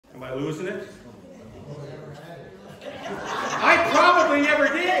Am I losing it? I probably never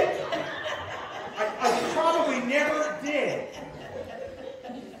did. I probably never did.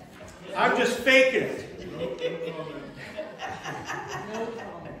 I'm just faking it.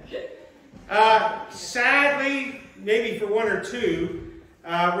 Sadly, maybe for one or two,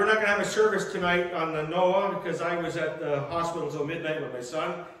 we're not going to have a service tonight on the Noah because I was at the hospital until midnight with my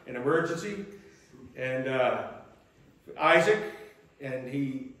son, an emergency, and Isaac, and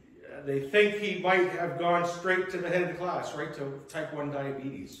they think he might have gone straight to the head of the class, right, to type 1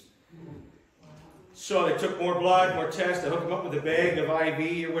 diabetes. So they took more blood, more tests, they hooked him up with a bag of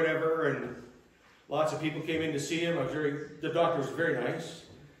IV or whatever, and lots of people came in to see him. The doctor was very nice.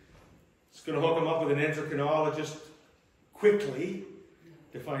 He's going to hook him up with an endocrinologist quickly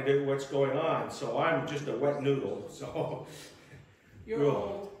to find out what's going on. So I'm just a wet noodle. So you're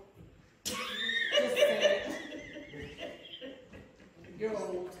old. Just say it. You're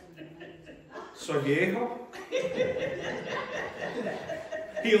old. Soy viejo?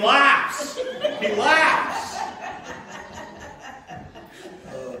 He laughs. He laughs.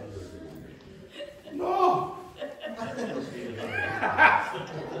 No.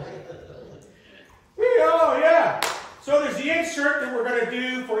 Oh, yeah. So there's the insert that we're going to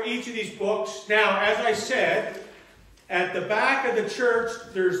do for each of these books. Now, as I said, at the back of the church,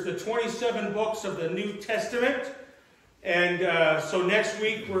 there's the 27 books of the New Testament. And so next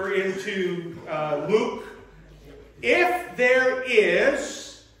week we're into Luke. If there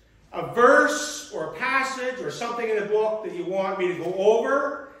is a verse or a passage or something in the book that you want me to go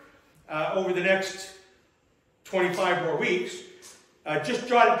over the next 25 more weeks, just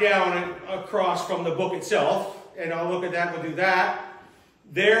jot it down across from the book itself, and I'll look at that, we'll do that.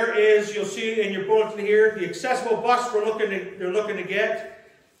 There is, you'll see it in your bulletin here, the accessible bus they're looking to get.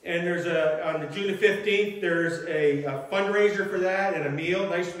 And there's on the June the 15th, there's a fundraiser for that and a meal,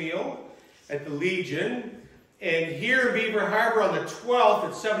 nice meal at the Legion. And here in Beaver Harbor on the 12th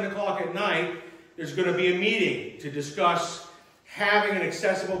at 7 o'clock at night, there's going to be a meeting to discuss having an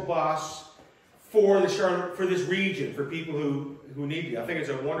accessible bus for this region, for people who need it. I think it's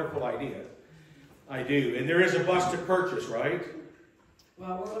a wonderful idea. I do. And there is a bus to purchase, right?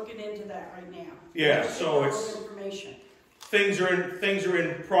 Well, we're looking into that right now. Yeah, so it's information. Things are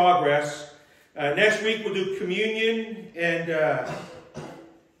in progress. Next week we'll do communion and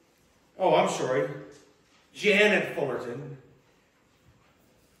Janet Fullerton.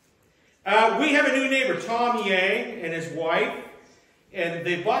 We have a new neighbor, Tom Yang and his wife, and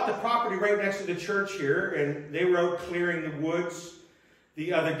they bought the property right next to the church here, and they were out clearing the woods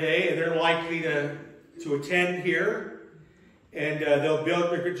the other day, and they're likely to attend here. And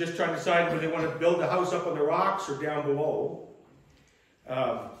they're just trying to decide whether they want to build the house up on the rocks or down below.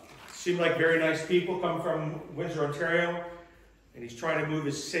 Seem like very nice people, come from Windsor, Ontario. And he's trying to move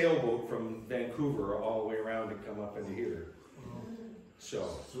his sailboat from Vancouver all the way around to come up into here.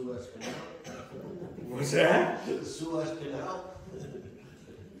 So. Suez Canal. What's that? The Suez Canal.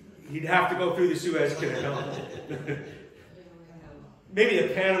 He'd have to go through the Suez Canal. Maybe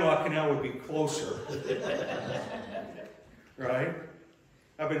the Panama Canal would be closer. Right?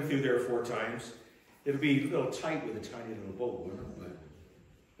 I've been through there 4 times. It'll be a little tight with a tiny little boat, but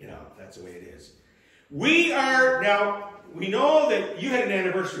you know, that's the way it is. We know that you had an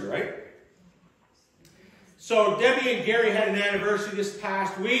anniversary, right? So Debbie and Gary had an anniversary this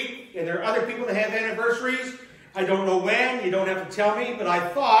past week, and there are other people that have anniversaries. I don't know when, you don't have to tell me, but I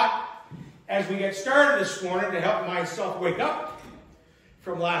thought, as we get started this morning, to help myself wake up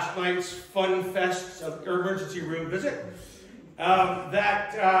from last night's fun fest of emergency room visit,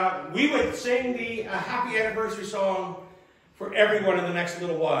 that we would sing the happy anniversary song for everyone in the next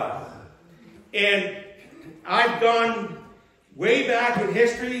little while. And I've gone way back in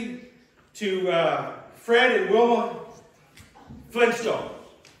history to Fred and Wilma Flintstone.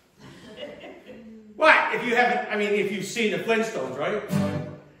 What? If you haven't, I mean, if you've seen the Flintstones, right?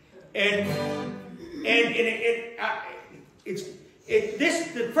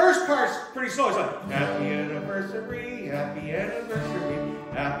 The first part's pretty slow. It's like, happy anniversary, happy anniversary,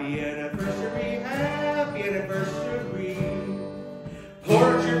 happy anniversary, happy anniversary.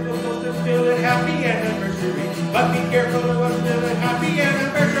 Pour a cheerful toast and still a happy anniversary, but be careful of what's still a happy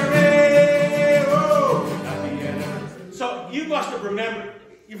anniversary. Whoa, happy anniversary. So you must have remembered,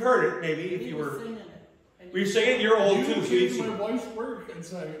 you've heard it maybe if you were. Were you singing? You're old too, so you've seen it. My wife's work and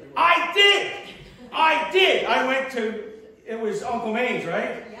sang it. I did. I went to, it was Uncle Maine's,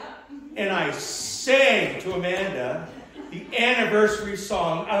 right? Yeah. And I sang to Amanda the anniversary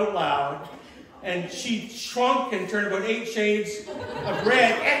song out loud. And she shrunk and turned about 8 shades of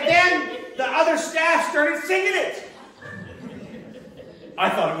red. And then the other staff started singing it. I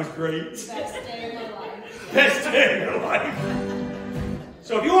thought it was great. Best day of my life. Best day of your life.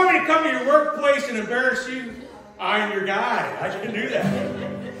 So if you want me to come to your workplace and embarrass you, I'm your guy. I can do that.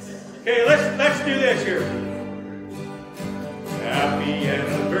 Okay, let's do this here. Happy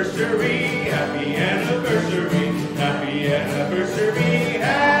anniversary, happy anniversary, happy anniversary,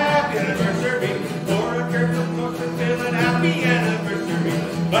 happy anniversary. For a careful course of feeling happy anniversary.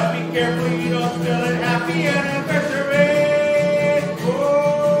 But be careful you don't spill it. Happy anniversary.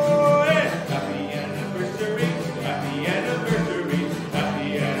 Oh, yeah. Happy anniversary, happy anniversary, happy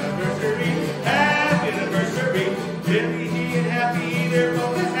anniversary, happy anniversary. Busy and happy, they're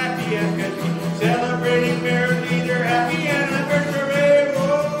both as happy as can be. Celebrating merrily, they're happy anniversary.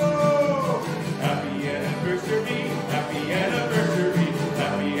 Whoa. Happy anniversary, happy anniversary,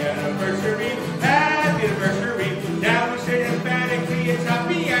 happy anniversary, happy anniversary. Now we say emphatically it's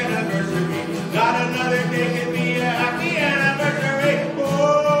happy anniversary. Not another day can be a happy anniversary.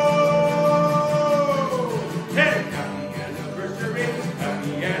 Whoa. Hey. Happy anniversary,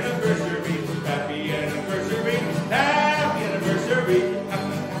 happy anniversary, happy anniversary, happy anniversary.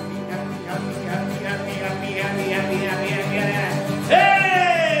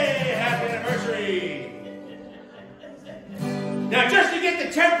 Hey! Happy anniversary! Now, just to get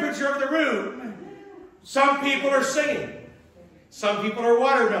the temperature of the room, some people are singing. Some people are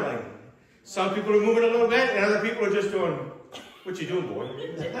watermelon. Some people are moving a little bit, and other people are just doing, what you doing, boy?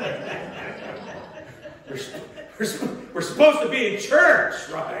 We're supposed to be in church,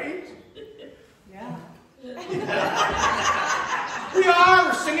 right? Yeah. We are.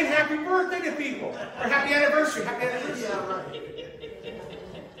 We're singing happy birthday to people. Or happy anniversary. Happy anniversary. Yeah, right.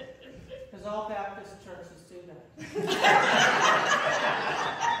 Because all Baptist churches do that.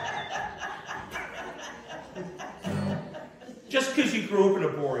 Just because you grew up in a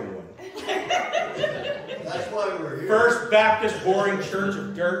boring one. That's why we're here. First Baptist Boring Church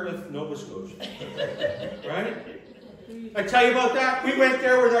of Dartmouth, Nova Scotia. Right? I tell you about that. We went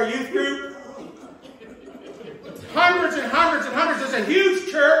there with our youth group. Hundreds and hundreds and hundreds. There's a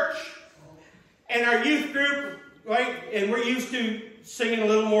huge church. And our youth group, right? And we're used to singing a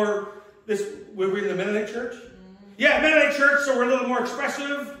little more. We're in the Mennonite church? Yeah, Mennonite church, so we're a little more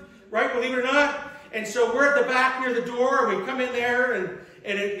expressive, right? Believe it or not. And so we're at the back near the door, and we come in there, and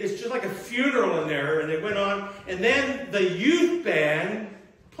it's just like a funeral in there, and it went on. And then the youth band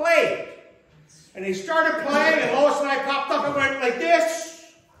played. And they started playing, and Lois and I popped up and went like this.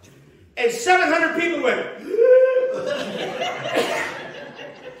 And 700 people went.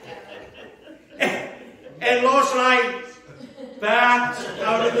 And Lois and I backed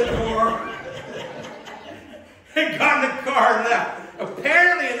out of the door and got in the car and left.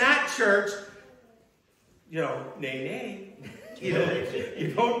 Apparently in that church, nay. You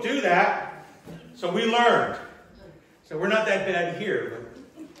don't do that. So we learned. So we're not that bad here,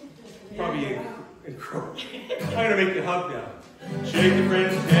 but probably in Crow. I'm going to make you hug now. Shake a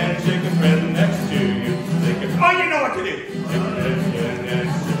friend's hand, shake a friend next to you. Oh, you know what to do. Shake a friend's hand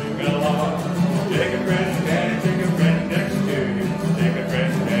next to you. Go along. Shake a friend's hand, shake a friend next to you. Shake a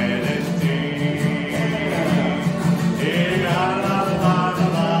friend's hand next to you. Sing la la la la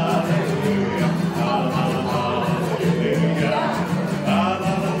la, hallelujah. La la la la, hallelujah. La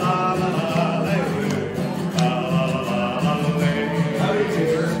la la la la, hallelujah. La la la la, hallelujah.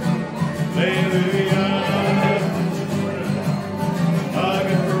 Hallelujah. Hug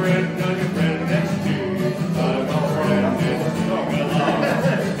a friend next to you. Hug a friend next to you.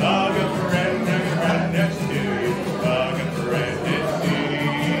 Hug a friend next to you. Hug a friend next to you.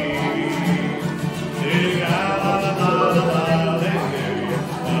 Sing la la la la la, hallelujah.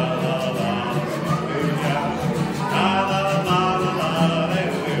 La la la la, hallelujah. La la la la la,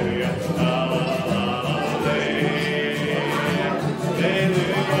 hallelujah. La la la la, hallelujah.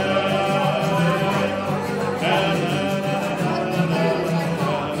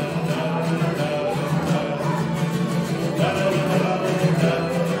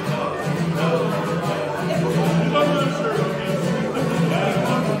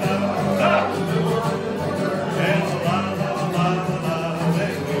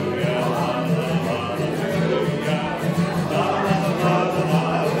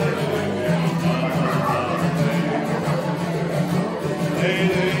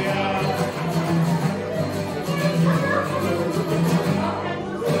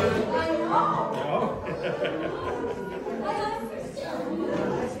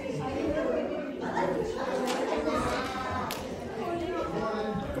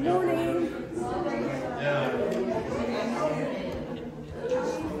 Good morning. Good morning.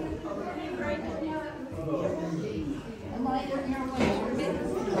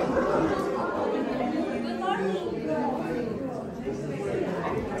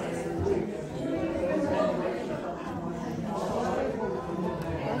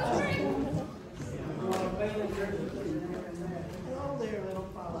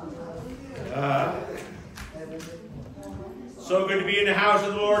 in the house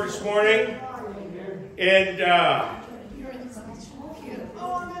of the Lord this morning. And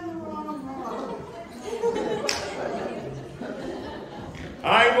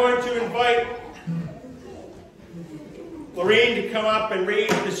I'm going to invite Lorene to come up and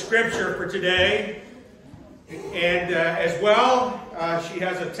read the scripture for today. And as well, she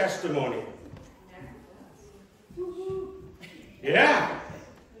has a testimony. Yeah.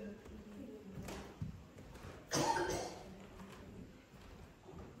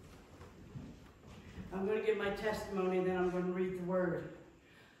 I'm going to give my testimony, then I'm going to read the word.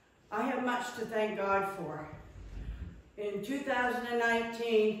 I have much to thank God for. In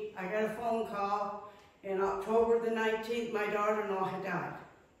 2019, I got a phone call. In October the 19th, my daughter-in-law had died.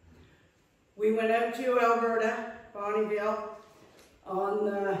 We went out to Alberta, Bonnyville. On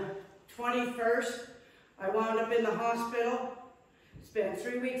the 21st, I wound up in the hospital. Spent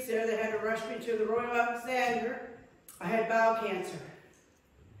 3 weeks there. They had to rush me to the Royal Alexandra. I had bowel cancer.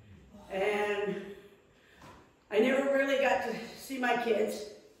 And I never really got to see my kids,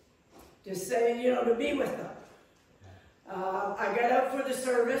 to say, to be with them. I got out for the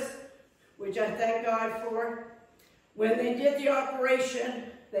service, which I thank God for. When they did the operation,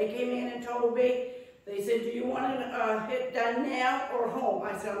 they came in and told me, they said, do you want it done now or home?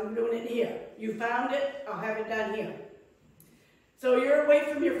 I said, I'm doing it here. You found it, I'll have it done here. So you're away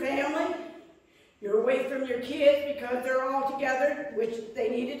from your family, you're away from your kids because they're all together, which they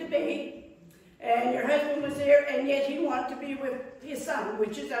needed to be. And your husband was there, and yet he wanted to be with his son,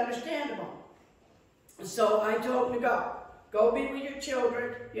 which is understandable. So I told him to go. Go be with your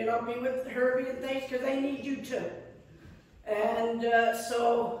children, be with Herbie and things, because they need you too. And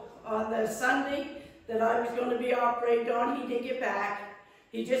so on the Sunday that I was going to be operated on, he did get back.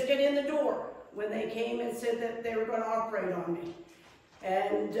 He just got in the door when they came and said that they were going to operate on me.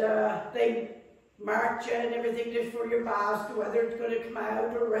 And they mark you and everything just for your bowels, to whether it's going to come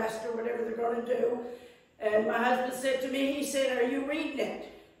out or rest or whatever they're going to do. And my husband said to me, he said, are you reading it?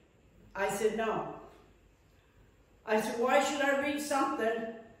 I said, no. I said, why should I read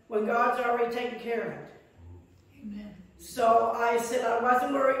something when God's already taken care of it? Amen. So I said I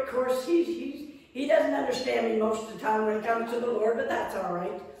wasn't worried. Of course, he doesn't understand me most of the time when it comes to the Lord, but that's all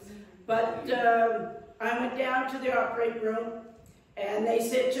right. But I went down to the operating room, and they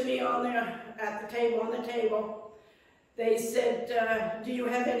said to me on the table, they said, do you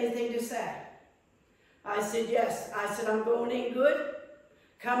have anything to say? I said, yes. I said, I'm going in good,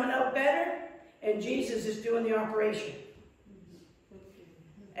 coming out better, and Jesus is doing the operation.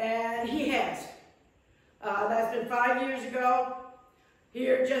 And he has. That's been 5 years ago.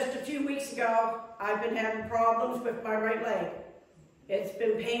 Here, just a few weeks ago, I've been having problems with my right leg. It's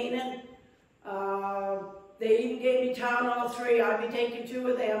been paining. They even gave me Tylenol 3. I've been taking 2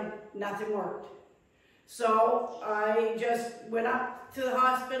 of them. Nothing worked. So I just went up to the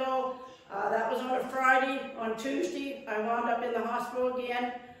hospital. That was on a Friday. On Tuesday, I wound up in the hospital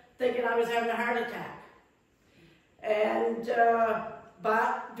again, thinking I was having a heart attack. And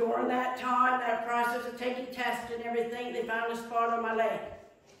but during that time, that process of taking tests and everything, they found a spot on my leg.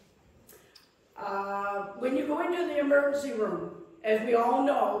 When you go into the emergency room, as we all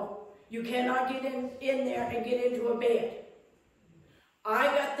know, you cannot get in there and get into a bed. I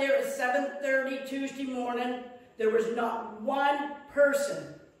got there at 7:30 Tuesday morning. There was not one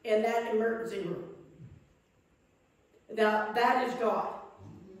person in that emergency room. Now, that is God.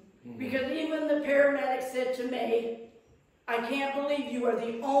 Because even the paramedic said to me, I can't believe you are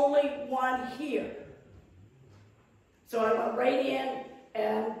the only one here. So I went right in,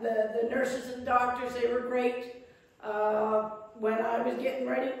 and the nurses and doctors, they were great. When I was getting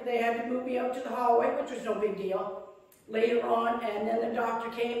ready, they had to move me out to the hallway, which was no big deal. Later on, and then the doctor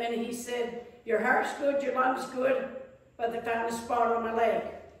came in and he said, your heart's good, your lungs good, but they found a spot on my leg.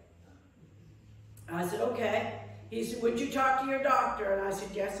 I said, okay. He said, would you talk to your doctor? And I said,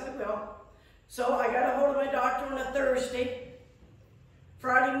 yes, I will. So I got a hold of my doctor on a Thursday.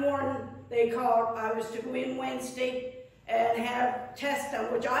 Friday morning, they called. I was to go in Wednesday and have tests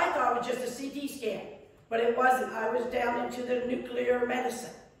done, which I thought was just a CT scan, but it wasn't. I was down into the nuclear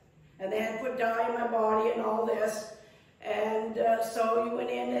medicine, and they had put dye in my body and all this. And so you went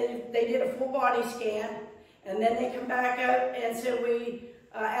in, they did a full body scan, and then they come back out and said, we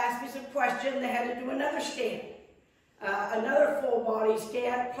asked me some questions. They had to do another scan, another full body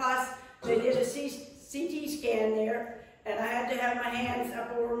scan, plus they did a CT scan there, and I had to have my hands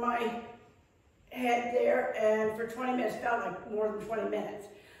up over my head there, and for 20 minutes, felt like more than 20 minutes.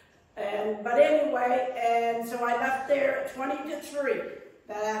 But anyway, and so I left there at 20 to 3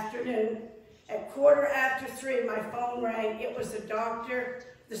 that afternoon. At 3:15, my phone rang. It was the doctor,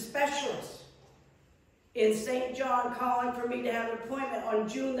 the specialist. in St. John calling for me to have an appointment on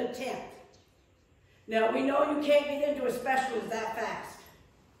June the 10th. Now, we know you can't get into a specialist that fast.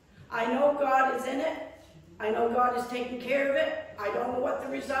 I know God is in it. I know God is taking care of it. I don't know what the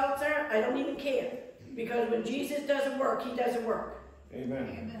results are. I don't even care. Because when Jesus doesn't work, he doesn't work.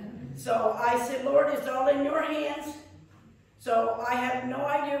 Amen. So I said, Lord, it's all in your hands. So I have no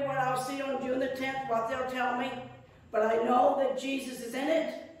idea what I'll see on June the 10th, what they'll tell me. But I know that Jesus is in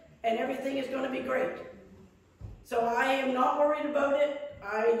it, and everything is going to be great. So I am not worried about it.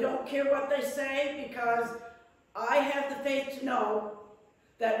 I don't care what they say, because I have the faith to know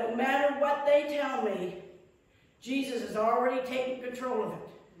that no matter what they tell me, Jesus has already taken control of it.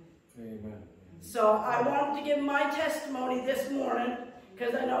 Amen. So I wanted to give my testimony this morning,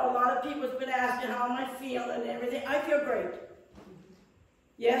 because I know a lot of people have been asking how am I feeling and everything. I feel great.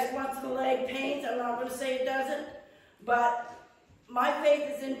 Yes, once the leg pains, I'm not going to say it doesn't, but my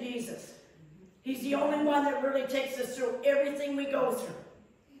faith is in Jesus. He's the only one that really takes us through everything we go through.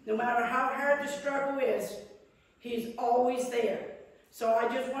 No matter how hard the struggle is, he's always there. So I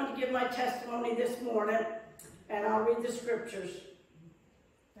just want to give my testimony this morning, and I'll read the scriptures.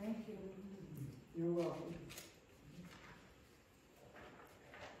 Thank you. You're welcome.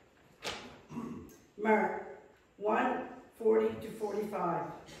 Mark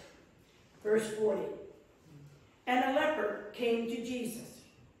 1:40-45. Verse 40. And a leper came to Jesus,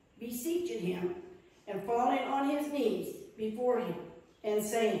 beseeching him, and falling on his knees before him, and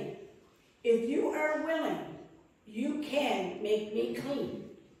saying, If you are willing, you can make me clean.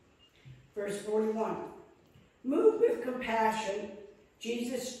 Verse 41. Moved with compassion,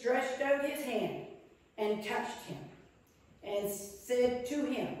 Jesus stretched out his hand and touched him, and said to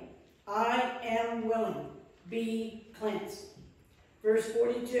him, I am willing, be cleansed. Verse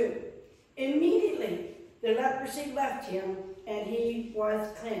 42. Immediately the leprosy left him, and he was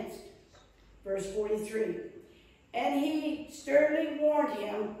cleansed. Verse 43. And he sternly warned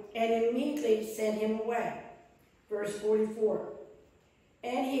him, and immediately sent him away. Verse 44.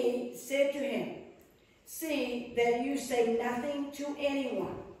 And he said to him, See that you say nothing to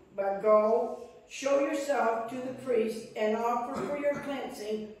anyone, but go, show yourself to the priest, and offer for your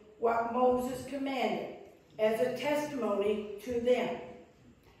cleansing what Moses commanded, as a testimony to them.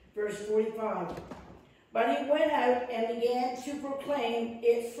 Verse 45. But he went out and began to proclaim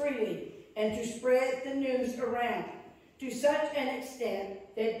it freely, and to spread the news around, to such an extent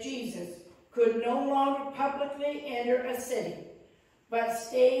that Jesus could no longer publicly enter a city, but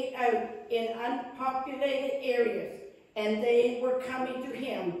stayed out in unpopulated areas, and they were coming to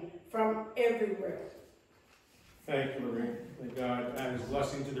him from everywhere. Thank you, Lorraine. Thank God add his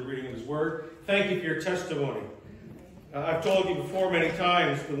blessing to the reading of his word. Thank you for your testimony. I've told you before many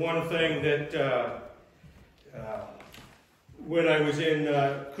times the one thing that when I was in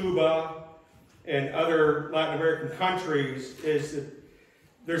Cuba and other Latin American countries is that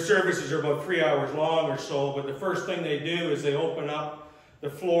their services are about 3 hours long or so, but the first thing they do is they open up the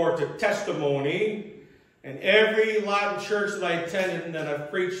floor to testimony. And every Latin church that I attended, and that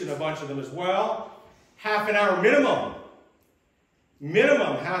I've preached in a bunch of them as well, half an hour minimum.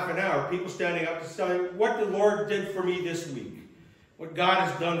 Minimum half an hour. People standing up to tell you what the Lord did for me this week. What God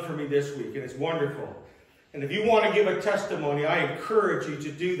has done for me this week. And it's wonderful. And if you want to give a testimony, I encourage you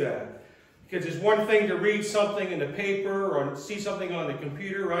to do that. Because it's one thing to read something in the paper or see something on the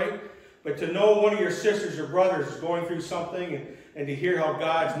computer, right? But to know one of your sisters or brothers is going through something and to hear how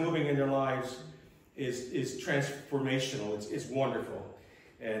God's moving in their lives is transformational. It's wonderful.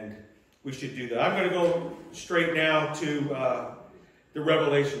 And we should do that. I'm going to go straight now to the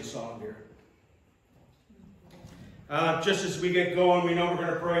Revelation song here. Just as we get going, we know we're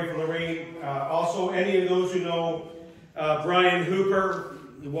going to pray for Lorraine. Also, any of those who know Brian Hooper,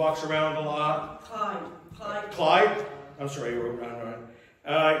 he walks around a lot. Clyde? I'm sorry, you wrote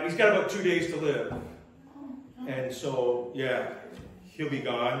around. He's got about 2 days to live. And so, yeah, he'll be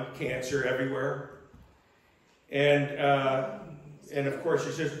gone. Cancer everywhere. And of course,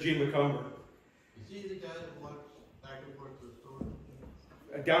 your sister Jean McCumber. Is he the guy that walks back and forth to the store?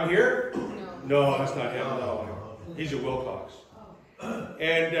 Down here? No, that's not him. No. He's a Wilcox.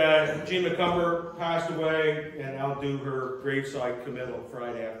 And Jean McCumber passed away, and I'll do her graveside committal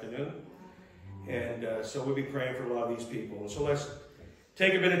Friday afternoon. And so we'll be praying for a lot of these people. And so let's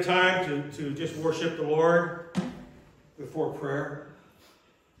take a bit of time to just worship the Lord before prayer.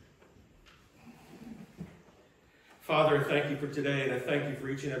 Father, I thank you for today, and I thank you for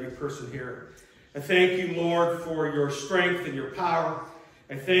each and every person here. I thank you, Lord, for your strength and your power.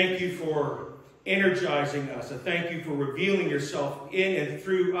 I thank you for energizing us. I thank you for revealing yourself in and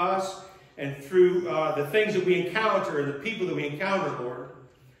through us and through the things that we encounter and the people that we encounter, Lord.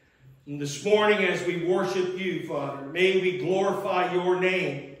 And this morning as we worship you, Father, may we glorify your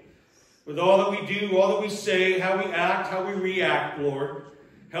name with all that we do, all that we say, how we act, how we react, Lord.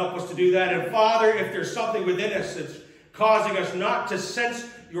 Help us to do that. And Father, if there's something within us that's causing us not to sense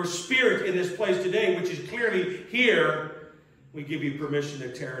your spirit in this place today, which is clearly here, we give you permission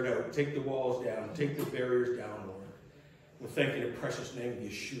to tear it out. Take the walls down. Take the barriers down, Lord. We thank you in the precious name of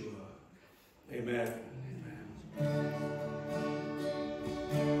Yeshua. Amen. Amen.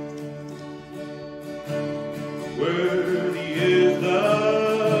 Worthy is the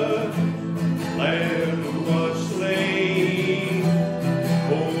Lamb who was slain.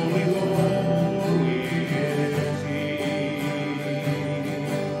 Holy, holy is he.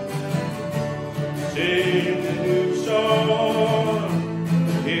 Sing the new song,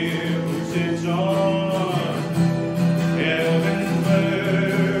 him who sits on heaven's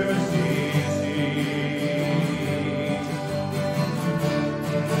mercy seat.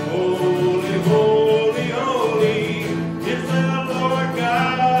 Holy, holy, holy is the Lord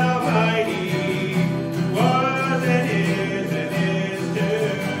God Almighty, who was and is to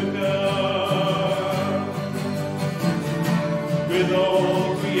come. With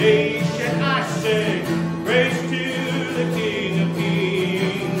all creation I sing praise to the King of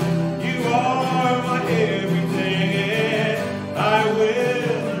Kings. You are my everything, and I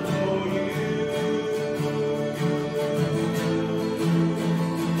will adore you.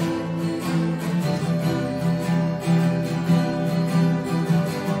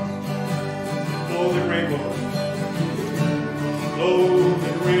 Blow the rainbow, blow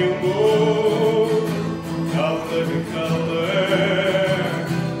the rainbow, of living color,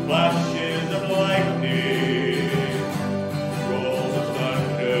 flashes of lightning, rolls of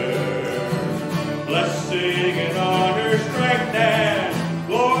thunder, blessing and honor, strength and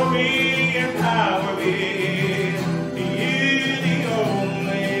glory and power be to you, the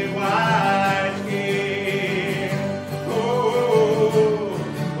only wise King. Oh,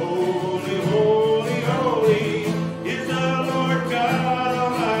 holy, holy, holy is the Lord God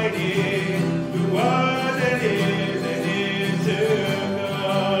Almighty, who was and is to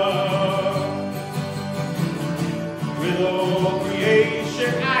come. With all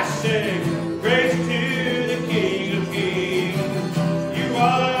creation I sing praise to the King of Kings. You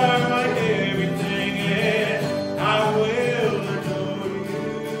are my everything, and I will adore you.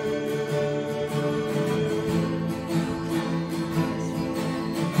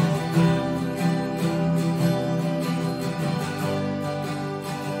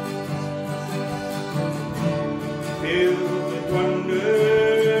 Filled with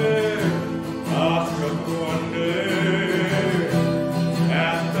wonder, awestruck with wonder,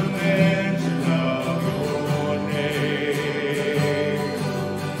 at the mention of your name.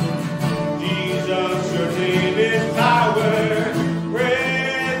 Jesus, your name is power,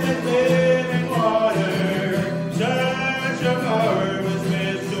 bread and living water, such a marvelous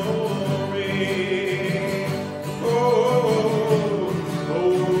mystery. Oh,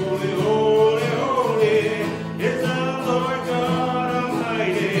 holy, holy, holy is the Lord God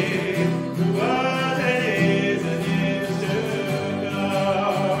Almighty, who was and is to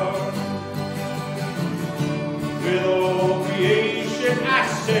come. With all creation I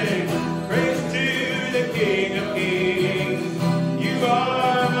sing praise to the King of Kings. You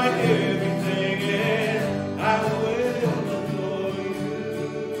are my everything, and I will adore you.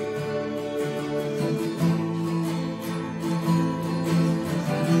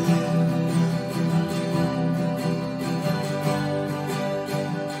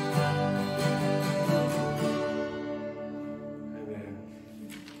 Amen.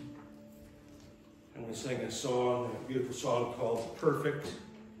 I'm going to sing a song, a beautiful song called Perfect.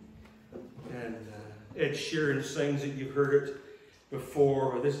 And Ed Sheeran sings it. You've heard it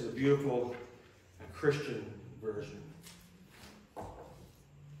before, but this is a beautiful Christian version.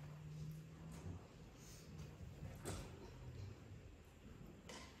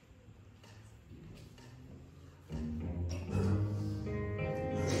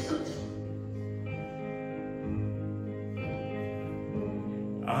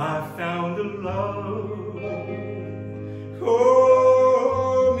 I found a love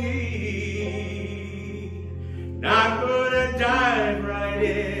for me. Not gonna dive right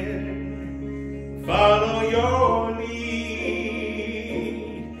in, follow your lead.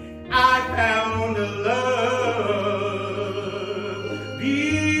 I found a love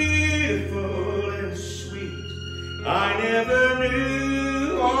beautiful and sweet. I never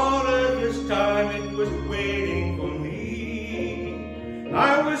knew all of this time it was waiting for me.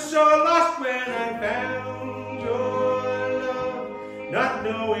 I was so lost when I found your love, not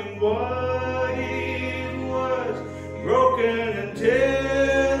knowing what it was, broken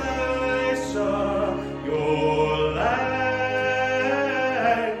until I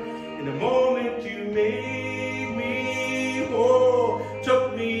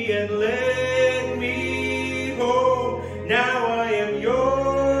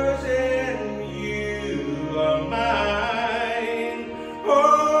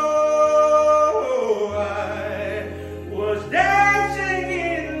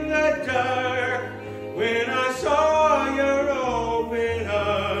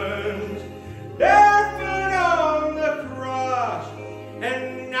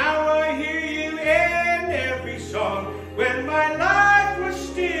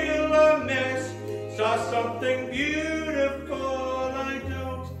something beautiful. I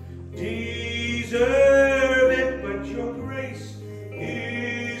don't deserve it, but your grace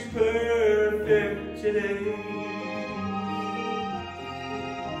is perfect today.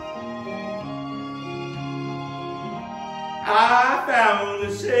 I found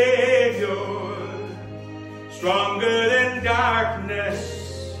a Savior, stronger than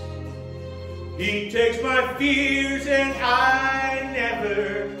darkness. He takes my fears and I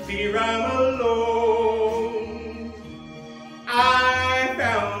never fear I'm alone. I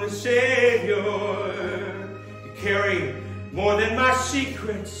found a Savior to carry more than my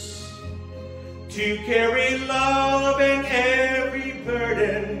secrets, to carry love and every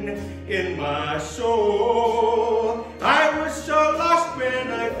burden in my soul. I was so lost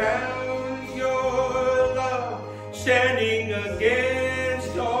when I found your love, standing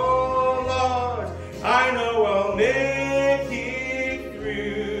against all odds. I know I'll make it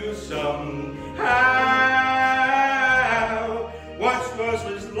through somehow. Once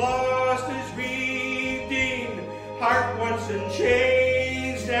was lost is redeemed, heart once in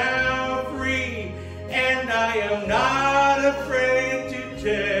chains, now free, and I am not afraid to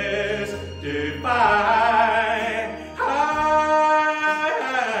testify. I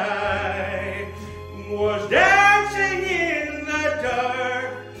was dancing in the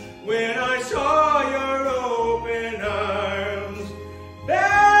dark when I saw your open arms,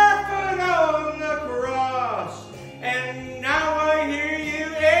 barefoot on the cross, and now I hear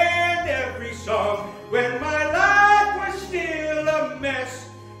you in every song. When my life was still a mess,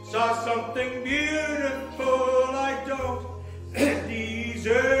 saw something beautiful. I don't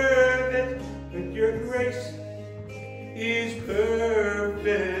deserve it, but your grace is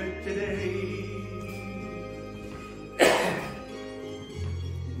perfect today.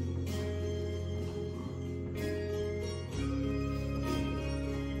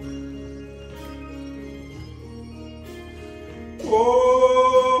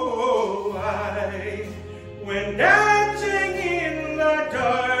 Oh, when dancing in the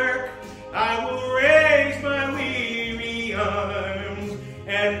dark, I will raise my weary arms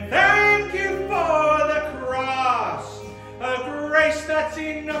and thank you for the cross, a grace that's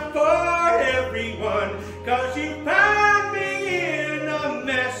enough for everyone, 'cause you found me in a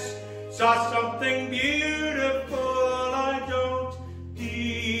mess, saw something beautiful. I don't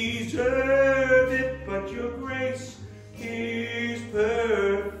deserve it, but your grace is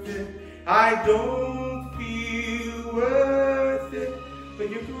perfect. I don't feel worth it, but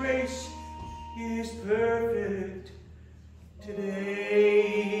your grace is perfect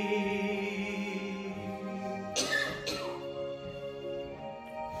today.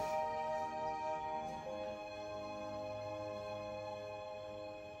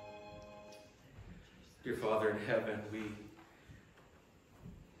 Dear Father in heaven,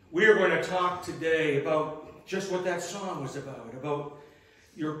 we are going to talk today about just what that song was about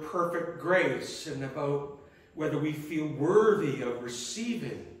your perfect grace, and about whether we feel worthy of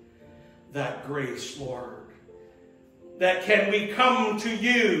receiving that grace, Lord. That can we come to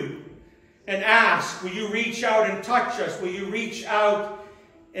you and ask, will you reach out and touch us? Will you reach out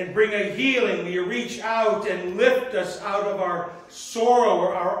and bring a healing? Will you reach out and lift us out of our sorrow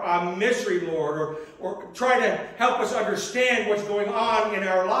or our misery, Lord? Or try to help us understand what's going on in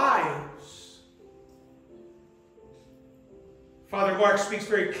our lives? Father Mark speaks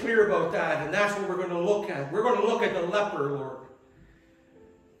very clear about that, and that's what we're going to look at. We're going to look at the leper, Lord.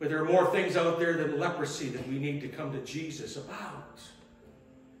 But there are more things out there than leprosy that we need to come to Jesus about.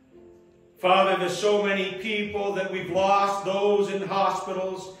 Father, there's so many people that we've lost, those in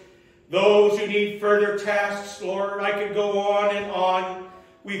hospitals, those who need further tests, Lord. I could go on and on.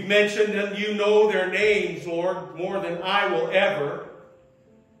 We've mentioned them. You know their names, Lord, more than I will ever.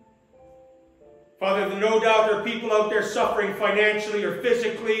 Father, no doubt there are people out there suffering financially or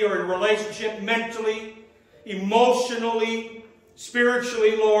physically or in relationship, mentally, emotionally,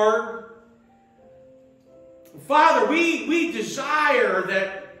 spiritually, Lord. Father, we desire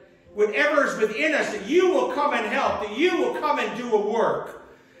that whatever is within us, that you will come and help, that you will come and do a work.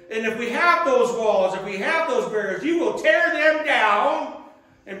 And if we have those walls, if we have those barriers, you will tear them down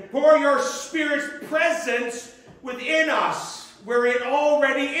and pour your Spirit's presence within us where it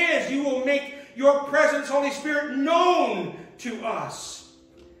already is. You will make your presence, Holy Spirit, known to us,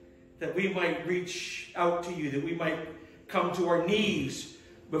 that we might reach out to you, that we might come to our knees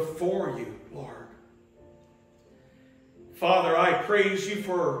before you, Lord. Father, I praise you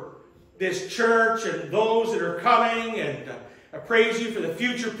for this church and those that are coming, and I praise you for the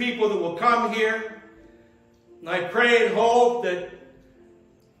future people that will come here. And I pray and hope that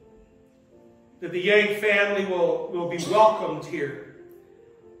the Yang family will be welcomed here,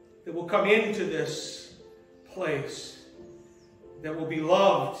 that will come into this place that will be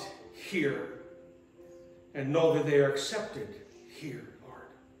loved here and know that they are accepted here, Lord.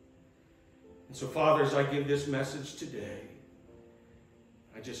 And so, Father, as I give this message today,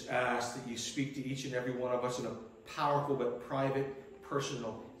 I just ask that you speak to each and every one of us in a powerful but private,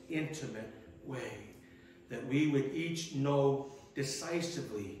 personal, intimate way, that we would each know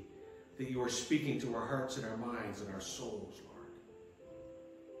decisively that you are speaking to our hearts and our minds and our souls, Lord.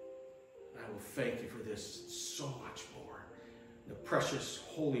 And I will thank you for this so much more. In the precious,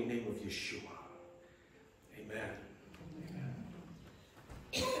 holy name of Yeshua. Amen.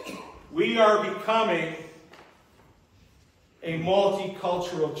 Amen. We are becoming a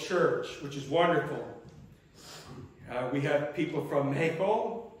multicultural church, which is wonderful. We have people from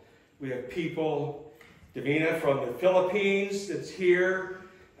Mexico. We have people, Davina, from the Philippines that's here.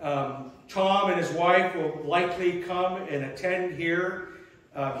 Tom and his wife will likely come and attend here.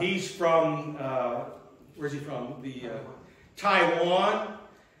 He's from, where's he from? Taiwan,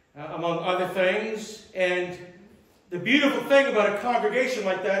 among other things. And the beautiful thing about a congregation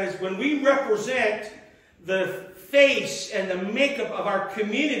like that is when we represent the face and the makeup of our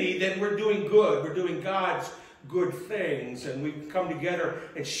community, then we're doing good. We're doing God's good things. And we come together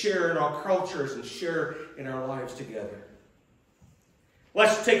and share in our cultures and share in our lives together.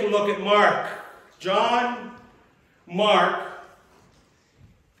 Let's take a look at Mark. John Mark.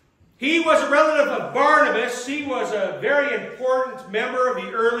 He was a relative of Barnabas. He was a very important member of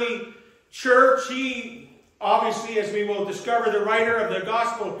the early church. He, obviously, as we will discover, the writer of the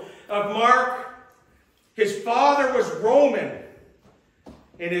Gospel of Mark. His father was Roman,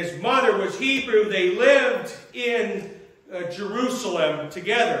 and his mother was Hebrew. They lived in Jerusalem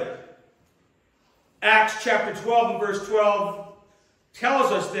together. Acts chapter 12 and verse 12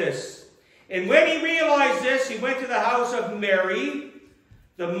 tells us this. And when he realized this, he went to the house of Mary,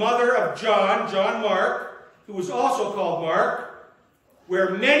 the mother of John Mark, who was also called Mark, where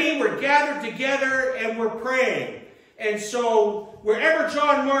many were gathered together and were praying. And so, wherever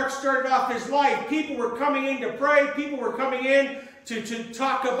John Mark started off his life, people were coming in to pray. People were coming in to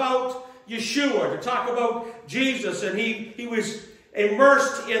talk about Yeshua, to talk about Jesus. And he was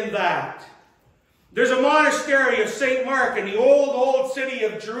immersed in that. There's a monastery of St. Mark in the old city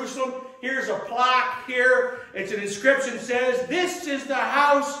of Jerusalem. Here's a plaque here. It's an inscription that says, "This is the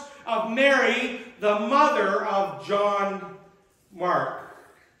house of Mary, the mother of John Mark,"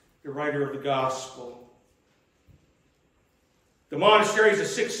 the writer of the Gospel. The monastery is a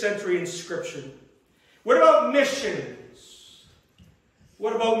 6th century inscription. What about missions?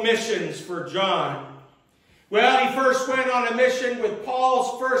 What about missions for John? Well, he first went on a mission with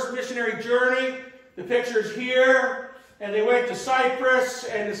Paul's first missionary journey. The picture's here. And they went to Cyprus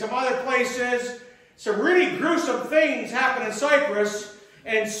and to some other places. Some really gruesome things happened in Cyprus.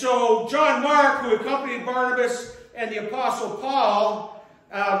 And so John Mark, who accompanied Barnabas and the Apostle Paul,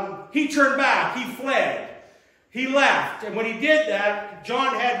 he turned back. He fled. He left. And when he did that, Paul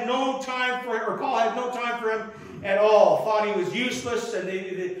had no time for him at all. Thought he was useless and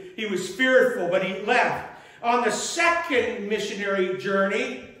he was fearful, but he left. On the second missionary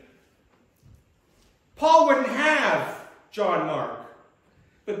journey, Paul wouldn't have John Mark.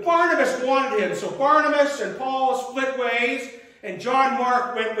 But Barnabas wanted him. So Barnabas and Paul split ways, and John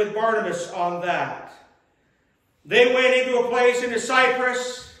Mark went with Barnabas on that. They went into a place into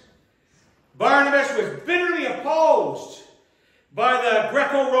Cyprus. Barnabas was bitterly opposed by the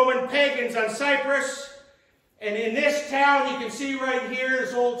Greco-Roman pagans on Cyprus. And in this town, you can see right here,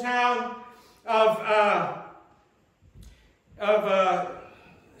 this old town of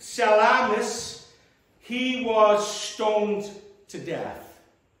Salamis, he was stoned to death.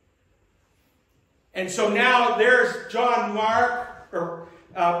 And so now there's John Mark,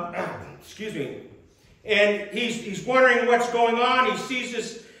 and he's wondering what's going on. He sees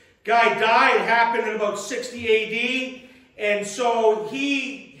this guy die. It happened in about 60 AD. And so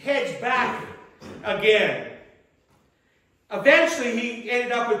he heads back again. Eventually, he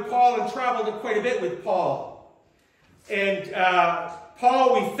ended up with Paul and traveled quite a bit with Paul. And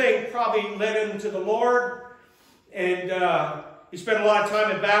Paul, we think, probably led him to the Lord. And he spent a lot of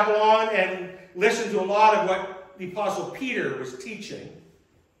time in Babylon and listened to a lot of what the Apostle Peter was teaching.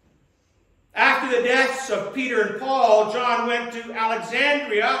 After the deaths of Peter and Paul, John went to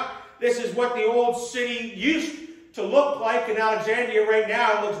Alexandria. This is what the old city used to look like. In Alexandria right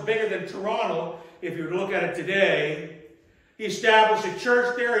now, it looks bigger than Toronto, if you were to look at it today. He established a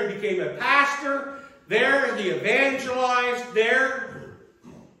church there. He became a pastor there. He evangelized there.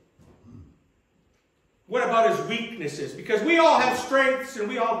 What about his weaknesses? Because we all have strengths and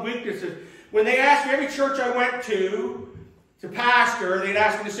we all have weaknesses. When they asked me, every church I went to to pastor, they'd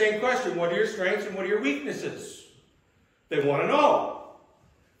ask me the same question. What are your strengths and what are your weaknesses? They want to know.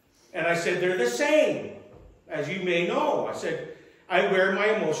 And I said, they're the same, as you may know. I said, I wear my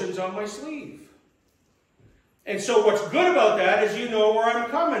emotions on my sleeve. And so what's good about that is you know where I'm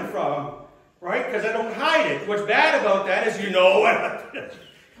coming from, right? Because I don't hide it. What's bad about that is you know what,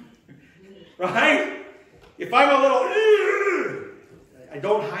 right? If I'm a little, I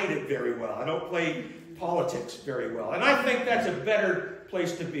don't hide it very well. I don't play politics very well. And I think that's a better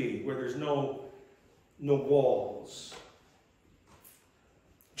place to be, where there's no walls.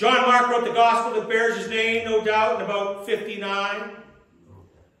 John Mark wrote the gospel that bears his name, no doubt, in about 59.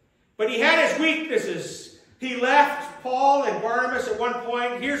 But he had his weaknesses. He left Paul and Barnabas at one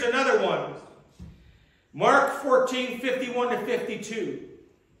point. Here's another one. Mark 14, 51 to 52.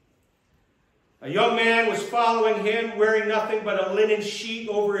 A young man was following him, wearing nothing but a linen sheet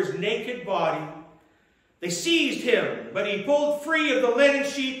over his naked body. They seized him, but he pulled free of the linen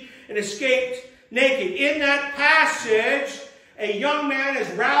sheet and escaped naked. In that passage, a young man is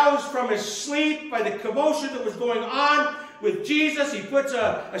roused from his sleep by the commotion that was going on with Jesus. He puts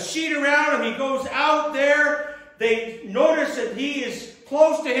a sheet around him. He goes out there. They notice that he is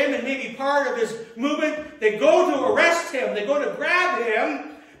close to him and maybe part of his movement. They go to arrest him. They go to grab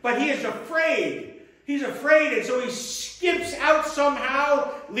him, but he is afraid. He's afraid, and so he skips out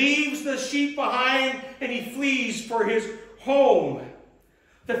somehow, leaves the sheep behind, and he flees for his home.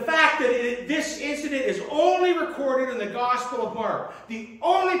 The fact that this incident is only recorded in the Gospel of Mark, the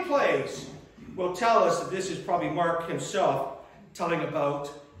only place, will tell us that this is probably Mark himself telling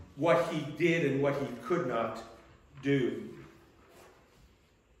about what he did and what he could not do.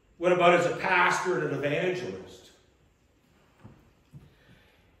 What about as a pastor and an evangelist?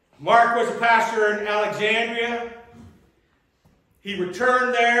 Mark was a pastor in Alexandria. He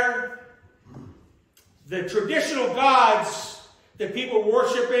returned there. The traditional gods that people were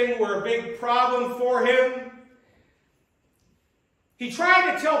worshiping were a big problem for him. He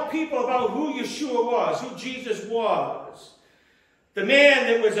tried to tell people about who Yeshua was, who Jesus was. The man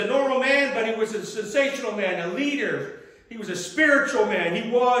that was a normal man, but he was a sensational man, a leader. He was a spiritual man. He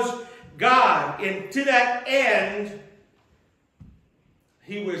was God. And to that end,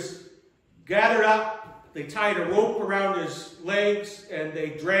 he was gathered up. They tied a rope around his legs, and they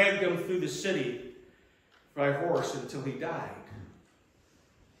dragged him through the city by horse until he died.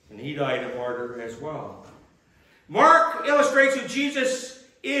 And he died a martyr as well. Mark illustrates who Jesus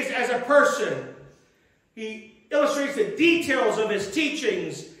is as a person. He illustrates the details of his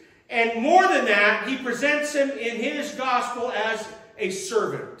teachings. And more than that, he presents him in his gospel as a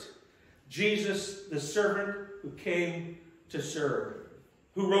servant. Jesus, the servant who came to serve.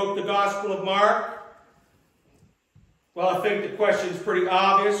 Who wrote the Gospel of Mark? Well, I think the question is pretty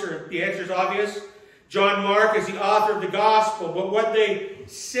obvious, or the answer is obvious. John Mark is the author of the Gospel, but what they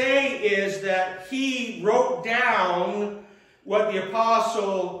say is that he wrote down what the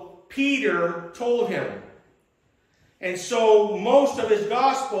Apostle Peter told him. And so most of his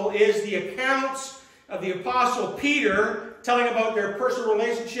Gospel is the accounts of the Apostle Peter telling about their personal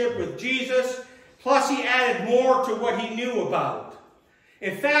relationship with Jesus, plus he added more to what he knew about.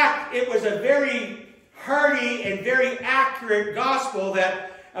 In fact, it was a very hearty and very accurate Gospel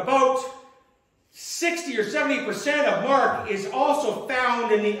that about 60 or 70% of Mark is also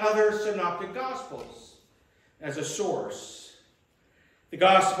found in the other synoptic Gospels as a source. The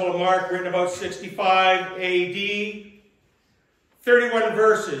Gospel of Mark, written about 65 AD, 31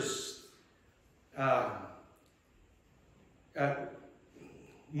 verses,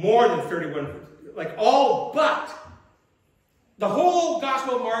 more than 31, like all but. The whole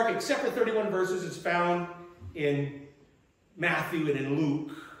Gospel of Mark, except for 31 verses, is found in Matthew and in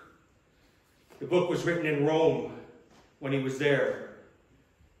Luke. The book was written in Rome when he was there.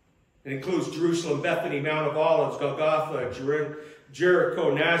 It includes Jerusalem, Bethany, Mount of Olives, Golgotha,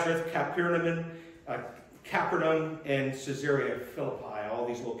 Jericho, Nazareth, Capernaum, and Caesarea Philippi. All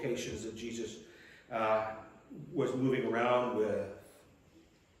these locations that Jesus was moving around with.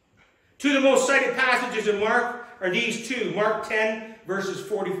 Two of the most cited passages in Mark are these two. Mark 10, verses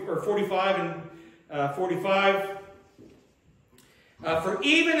 45 and 45. For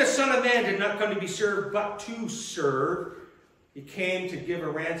even the Son of Man did not come to be served, but to serve. He came to give a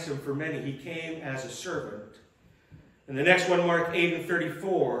ransom for many. He came as a servant. And the next one, Mark 8 and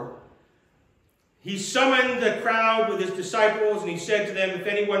 34. He summoned the crowd with his disciples, and he said to them, if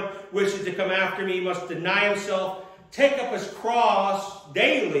anyone wishes to come after me, he must deny himself, take up his cross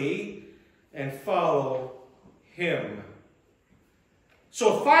daily, and follow him.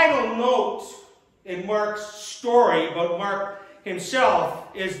 So a final note in Mark's story about Mark himself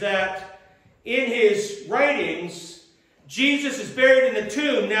is that in his writings, Jesus is buried in the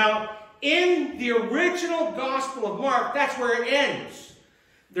tomb. Now, in the original Gospel of Mark, that's where it ends.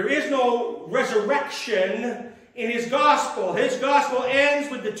 There is no resurrection in his Gospel. His Gospel ends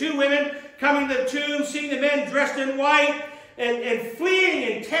with the two women coming to the tomb, seeing the men dressed in white, and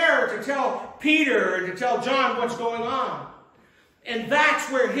fleeing in terror to tell Peter and to tell John what's going on. And that's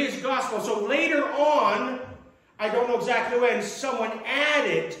where his Gospel. So later on, I don't know exactly when, someone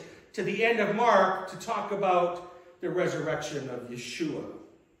added to the end of Mark to talk about the resurrection of Yeshua.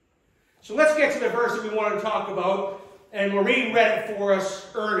 So let's get to the verse that we want to talk about. And Maureen read it for us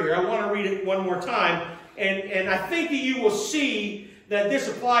earlier. I want to read it one more time. And I think that you will see that this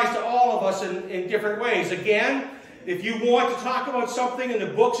applies to all of us in different ways. Again, if you want to talk about something in the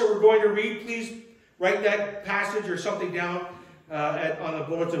books that we're going to read, please write that passage or something down on the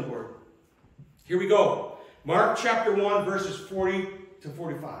bulletin board. Here we go. Mark chapter 1, verses 40 to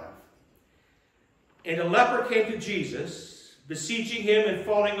 45. And a leper came to Jesus, beseeching him and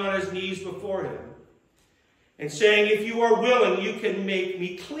falling on his knees before him, and saying, "If you are willing, you can make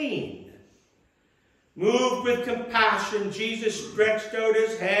me clean." Moved with compassion, Jesus stretched out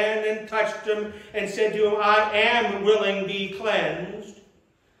his hand and touched him and said to him, "I am willing, be cleansed."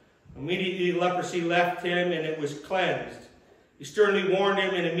 Immediately leprosy left him and it was cleansed. He sternly warned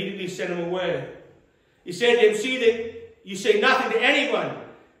him and immediately sent him away. He said to him, "See that you say nothing to anyone,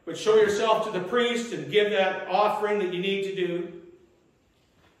 but show yourself to the priest and give that offering that you need to do."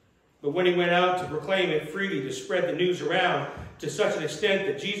 But when he went out to proclaim it freely, to spread the news around to such an extent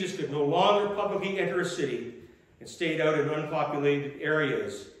that Jesus could no longer publicly enter a city and stayed out in unpopulated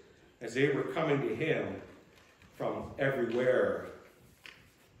areas as they were coming to him from everywhere.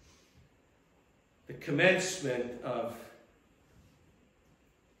 The commencement of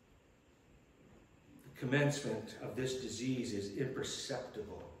this disease is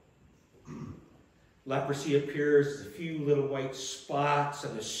imperceptible. Leprosy appears as a few little white spots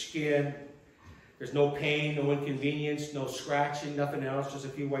on the skin. There's no pain, no inconvenience, no scratching, nothing else, just a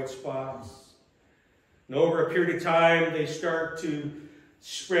few white spots. And over a period of time, they start to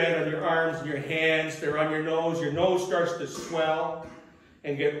spread on your arms and your hands. They're on your nose. Your nose starts to swell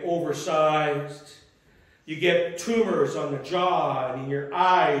and get oversized. You get tumors on the jaw and in your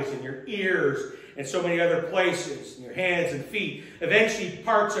eyes and your ears and so many other places, in your hands and feet. Eventually,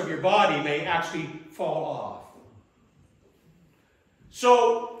 parts of your body may actually fall off.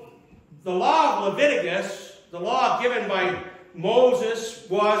 So, the law of Leviticus, the law given by Moses,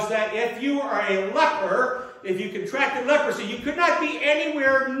 was that if you are a leper, if you contracted leprosy, you could not be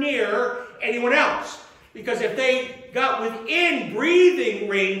anywhere near anyone else. Because if they got within breathing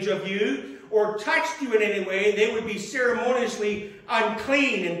range of you or touched you in any way, they would be ceremoniously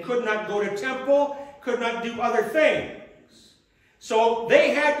unclean and could not go to temple, could not do other things. So they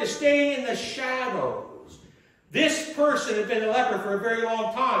had to stay in the shadows. This person had been a leper for a very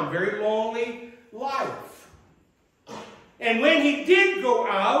long time, very lonely life. And when he did go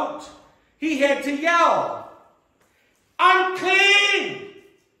out, he had to yell, "Unclean!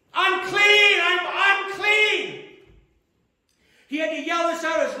 Unclean! I'm unclean!" He had to yell this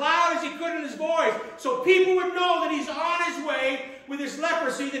out as loud as he could in his voice, so people would know that he's on his way with his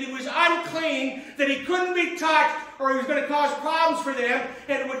leprosy, that he was unclean, that he couldn't be touched, or he was going to cause problems for them,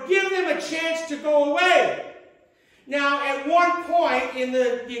 and it would give them a chance to go away. Now, at one point in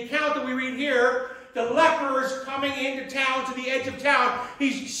the account that we read here, the leper is coming into town, to the edge of town.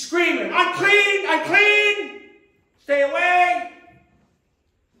 He's screaming, "Unclean! Unclean! Stay away!"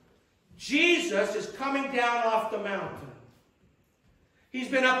 Jesus is coming down off the mountain. He's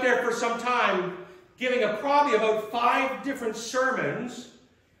been up there for some time, giving probably about 5 different sermons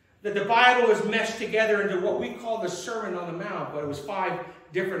that the Bible has meshed together into what we call the Sermon on the Mount, but it was 5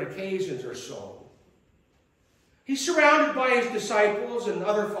 different occasions or so. He's surrounded by his disciples and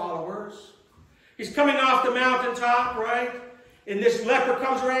other followers. He's coming off the mountaintop, right? And this leper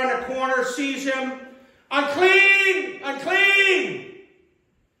comes around a corner, sees him. "Unclean! Unclean!"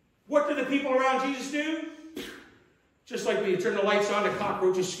 What do the people around Jesus do? Just like when you turn the lights on, the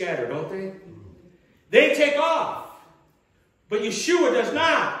cockroaches scatter, don't they? They take off. But Yeshua does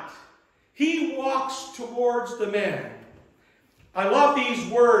not. He walks towards the man. I love these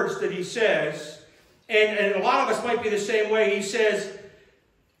words that he says. And a lot of us might be the same way. He says,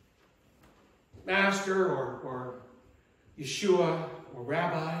 "Master," or Yeshua, or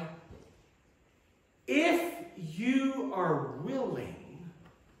 "Rabbi, if you are willing,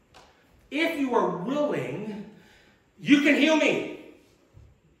 you can heal me.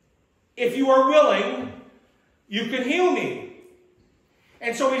 If you are willing, you can heal me."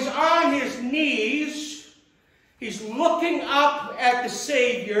 And so he's on his knees. He's looking up at the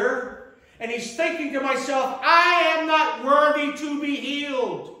Savior. And he's thinking to myself, I am not worthy to be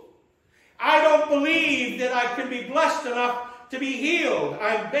healed. I don't believe that I can be blessed enough to be healed.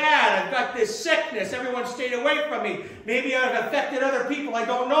 I'm bad. I've got this sickness. Everyone stayed away from me. Maybe I've affected other people. I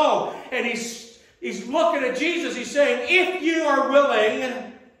don't know. And he's looking at Jesus. He's saying, if you are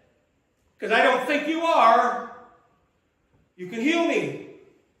willing, because I don't think you are, you can heal me.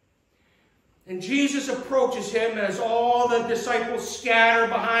 And Jesus approaches him as all the disciples scatter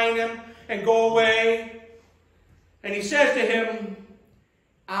behind him and go away. And he says to him,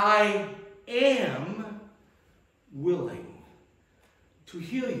 I am willing to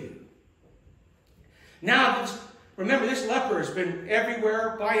heal you. Now, remember, this leper has been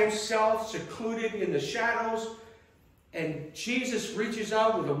everywhere by himself, secluded in the shadows. And Jesus reaches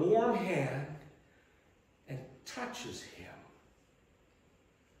out with a warm hand and touches him.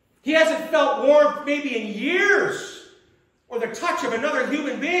 He hasn't felt warmth maybe in years, or the touch of another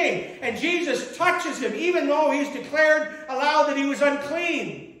human being. And Jesus touches him, even though he's declared aloud that he was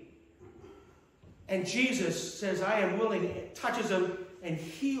unclean. And Jesus says, I am willing, touches him and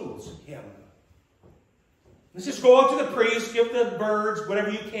heals him. Let's just go out to the priest, give the birds whatever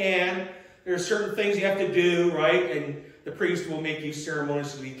you can. There are certain things you have to do, right? And the priest will make you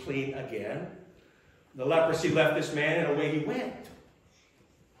ceremoniously clean again. The leprosy left this man, and away he went.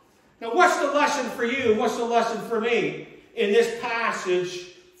 Now, what's the lesson for you? What's the lesson for me in this passage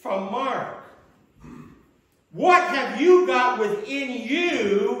from Mark? What have you got within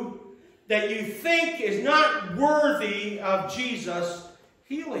you that you think is not worthy of Jesus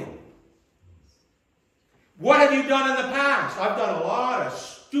healing? What have you done in the past? I've done a lot of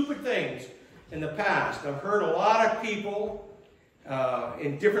stupid things in the past. I've hurt a lot of people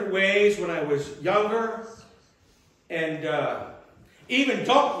in different ways when I was younger. And even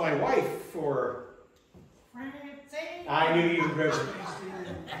dumped my wife for... I knew you'd remember.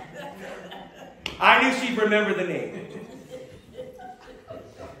 I knew she'd remember the name.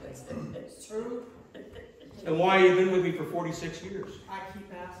 It's true. And why have you been with me for 46 years? I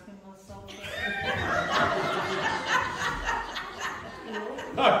keep asking myself that.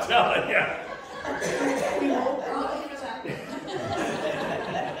 I'm telling you.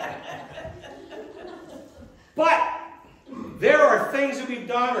 But there are things that we've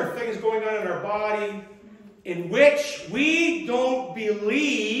done, or things going on in our body, in which we don't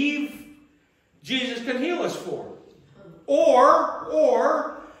believe Jesus can heal us for.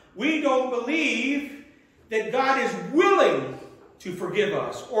 Or we don't believe that God is willing to forgive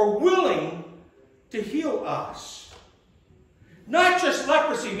us, or willing to heal us. Not just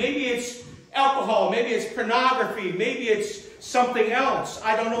leprosy. Maybe it's alcohol. Maybe it's pornography. Maybe it's something else.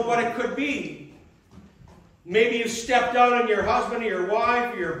 I don't know what it could be. Maybe you stepped out on your husband or your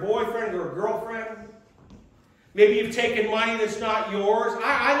wife or your boyfriend or girlfriend. Maybe you've taken money that's not yours.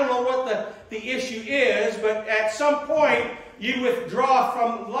 I don't know what the issue is, but at some point you withdraw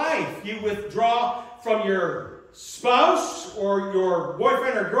from life. You withdraw from your spouse or your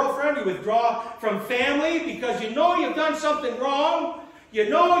boyfriend or girlfriend. You withdraw from family because you know you've done something wrong. You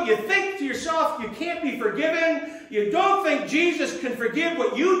know, you think to yourself you can't be forgiven. You don't think Jesus can forgive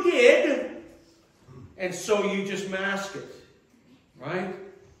what you did. And so you just mask it, right?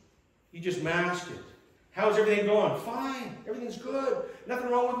 You just mask it. How's everything going? Fine. Everything's good.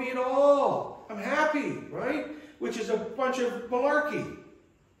 Nothing wrong with me at all. I'm happy, right? Which is a bunch of malarkey.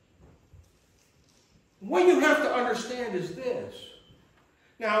 What you have to understand is this.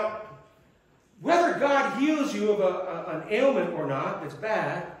 Now, whether God heals you of an ailment or not that's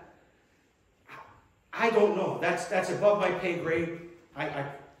bad, I don't know. That's above my pay grade. I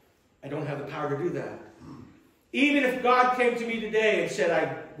don't have the power to do that. Even if God came to me today and said,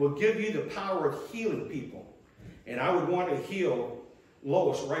 I will give you the power of healing people, and I would want to heal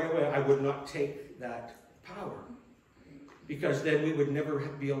Lois right away, I would not take that power. Because then we would never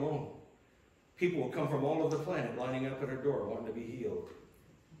be alone. People would come from all over the planet lining up at our door wanting to be healed.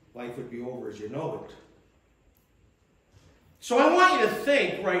 Life would be over as you know it. So I want you to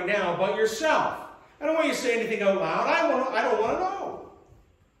think right now about yourself. I don't want you to say anything out loud. I don't want to know.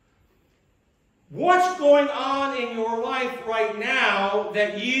 What's going on in your life right now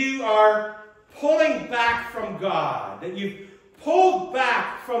that you are pulling back from God? That you've pulled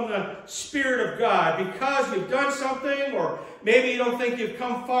back from the Spirit of God because you've done something, or maybe you don't think you've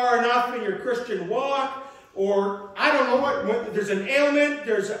come far enough in your Christian walk, or I don't know what there's an ailment,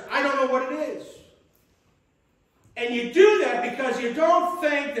 I don't know what it is. And you do that because you don't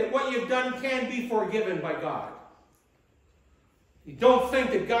think that what you've done can be forgiven by God. You don't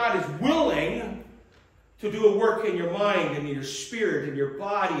think that God is willing to do a work in your mind and in your spirit and your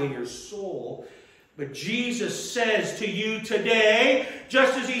body and your soul. But Jesus says to you today,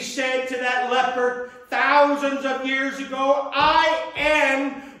 just as he said said to that leper thousands of years ago, I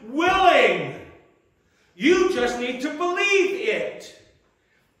am willing. You just need to believe it.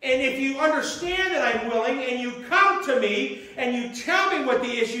 And if you understand that I'm willing and you come to me and you tell me what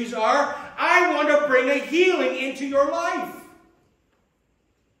the issues are, I want to bring a healing into your life.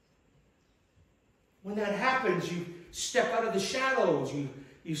 When that happens, you step out of the shadows.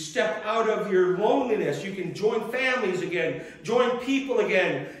 You step out of your loneliness. You can join families again, join people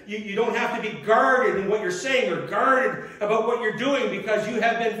again. You don't have to be guarded in what you're saying or guarded about what you're doing because you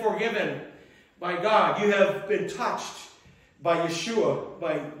have been forgiven by God. You have been touched by Yeshua,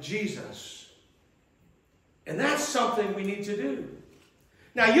 by Jesus. And that's something we need to do.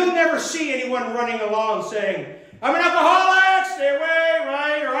 Now, you'll never see anyone running along saying, I'm an alcoholic, stay away,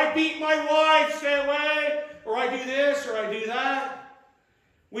 right? Or I beat my wife, stay away. Or I do this, or I do that.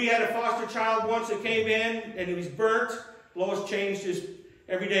 We had a foster child once that came in, and he was burnt. Lois changed his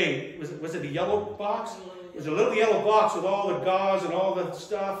every day. Was it a yellow box? It was a little yellow box with all the gauze and all the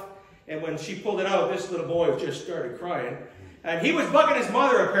stuff. And when she pulled it out, this little boy just started crying. And he was bugging his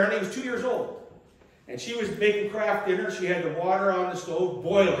mother, apparently. He was 2 years old. And she was making craft dinner. She had the water on the stove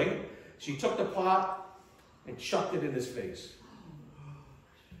boiling. She took the pot and chucked it in his face.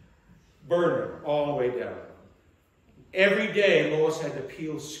 Burned him all the way down. Every day, Lois had to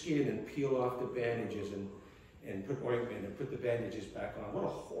peel skin and peel off the bandages and put ointment and put the bandages back on. What a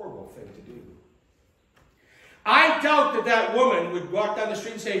horrible thing to do. I doubt that woman would walk down the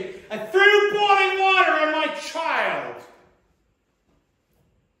street and say, I threw boiling water on my child.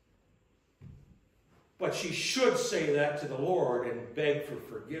 But she should say that to the Lord and beg for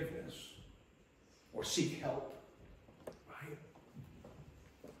forgiveness or seek help. Right?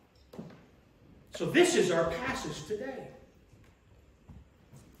 So this is our passage today.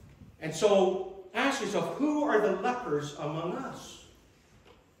 And so ask yourself, who are the lepers among us?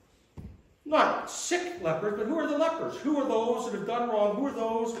 Not sick lepers, but who are the lepers? Who are those that have done wrong? Who are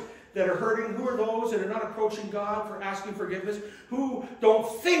those that are hurting? Who are those that are not approaching God for asking forgiveness? Who don't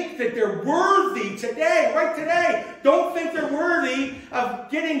think that they're worthy today, right today, don't think they're worthy of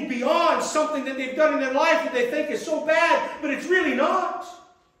getting beyond something that they've done in their life that they think is so bad, but it's really not.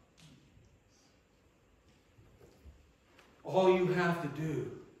 All you have to do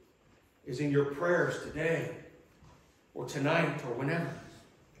is in your prayers today or tonight or whenever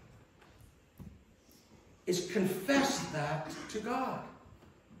is confess that to God.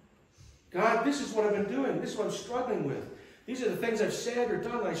 God, this is what I've been doing. This is what I'm struggling with. These are the things I've said or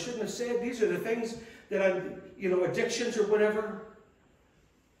done that I shouldn't have said. These are the things that I'm, addictions or whatever.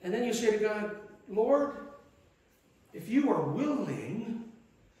 And then you say to God, Lord, if you are willing,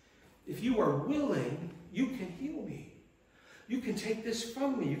 you can heal me. You can take this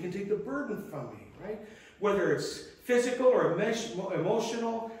from me. You can take the burden from me, right? Whether it's physical or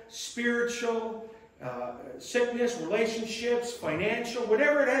emotional, spiritual, sickness, relationships, financial,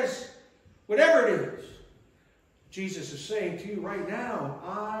 whatever it is. Whatever it is, Jesus is saying to you right now,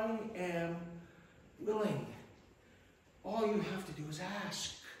 I am willing. All you have to do is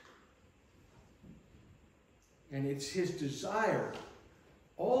ask. And it's his desire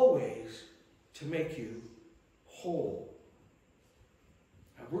always to make you whole.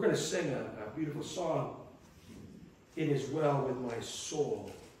 Now, we're going to sing a beautiful song. It is well with my soul.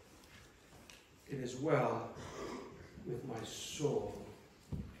 It is well with my soul.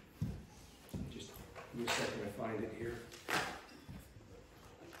 Give me a second to find it here.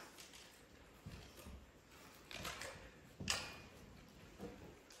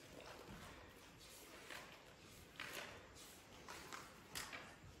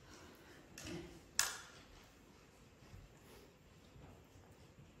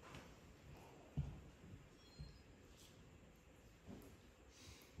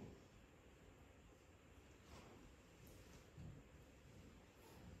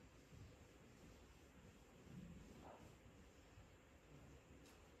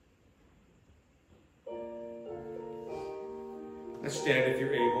 Let's stand if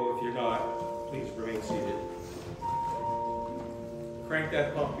you're able. If you're not, please remain seated. Crank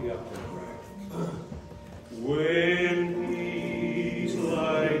that puppy up there, right? When peace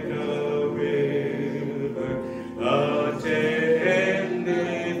like a river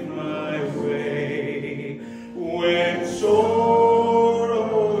attendeth my way, when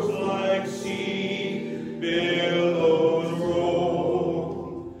sorrows like sea billows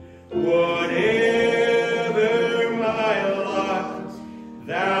roll, whatever my lot,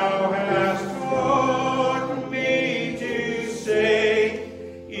 thou hast taught me to say,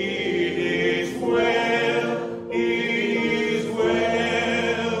 it is well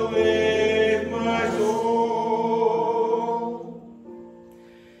with my soul.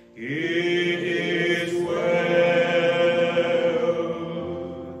 It is well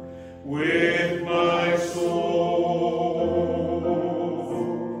with my soul.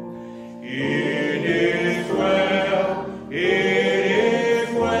 It is well. It is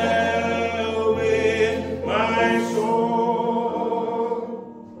well with my soul.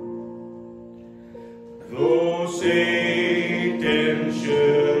 Though Satan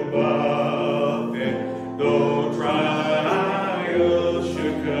should buffet, though trials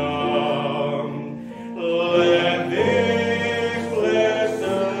should come, let this blessed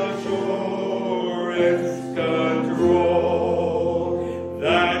assurance control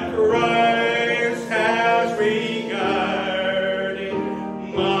that Christ has regarded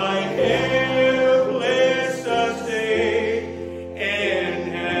my helpless estate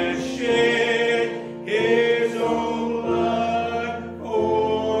and has shed His own blood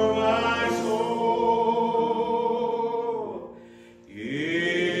for my soul.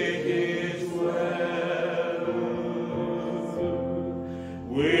 It is well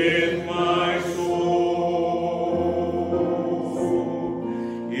with my soul.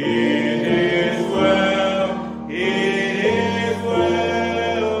 It is well. It is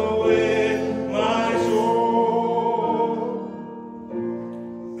well with my soul.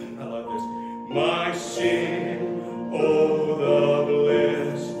 I love this. My sin, oh, the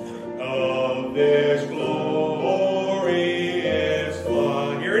bliss of this glorious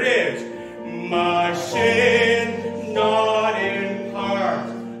flood. Here it is. My sin, not in part,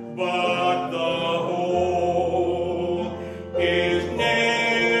 but the whole, is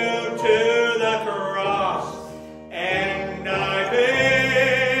nailed to the cross, and I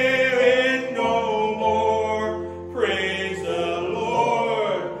bear it no more. Praise the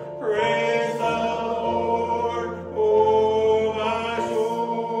Lord, praise the Lord, oh my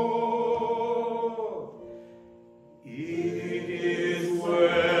soul. It is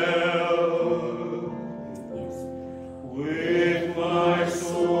well with my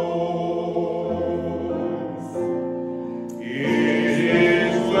soul. It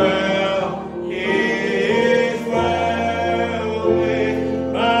is well. It is well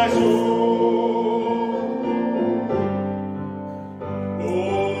with my soul.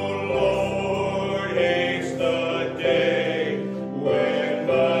 Oh Lord, haste the day when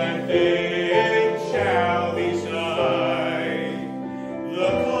my faith shall be sight. The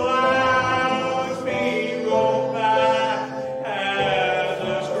clouds be rolled back as a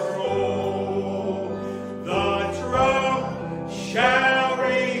scroll. The trump shall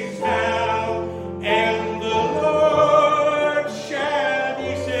resound, and the Lord shall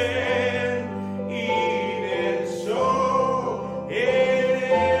descend. Even so, it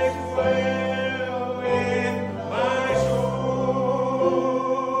is well with my soul.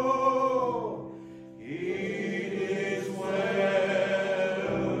 It is well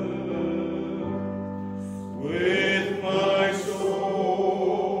with my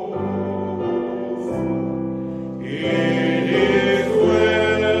soul. It is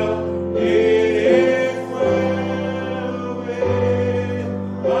well. It is well with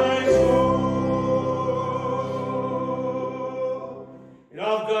my soul. And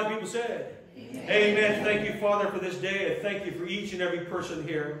all of God people said, Amen. Thank you, Father, for this day. I thank you for each and every person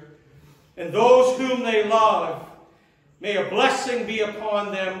here. And those whom they love, may a blessing be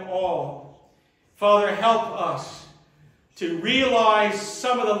upon them all. Father, help us to realize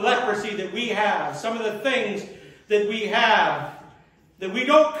some of the leprosy that we have, some of the things that we have, that we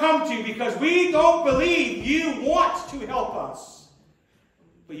don't come to because we don't believe you want to help us.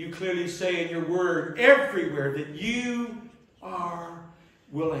 But you clearly say in your word everywhere that you are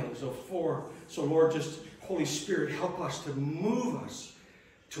willing. So Lord, just Holy Spirit, help us to move us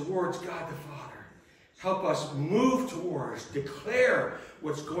towards God the Father. Help us move towards, declare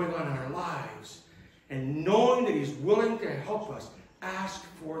what's going on in our lives. And knowing that He's willing to help us, ask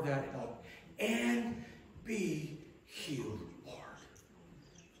for that help. And be healed, Lord.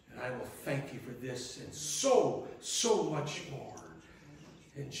 And I will thank you for this and so much more.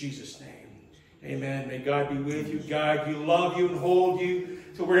 In Jesus' name. Amen. May God be with you, guide you, love you, and hold you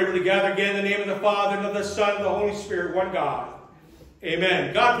till we're able to gather again in the name of the Father, and of the Son, and the Holy Spirit, one God.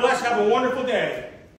 Amen. God bless. Have a wonderful day.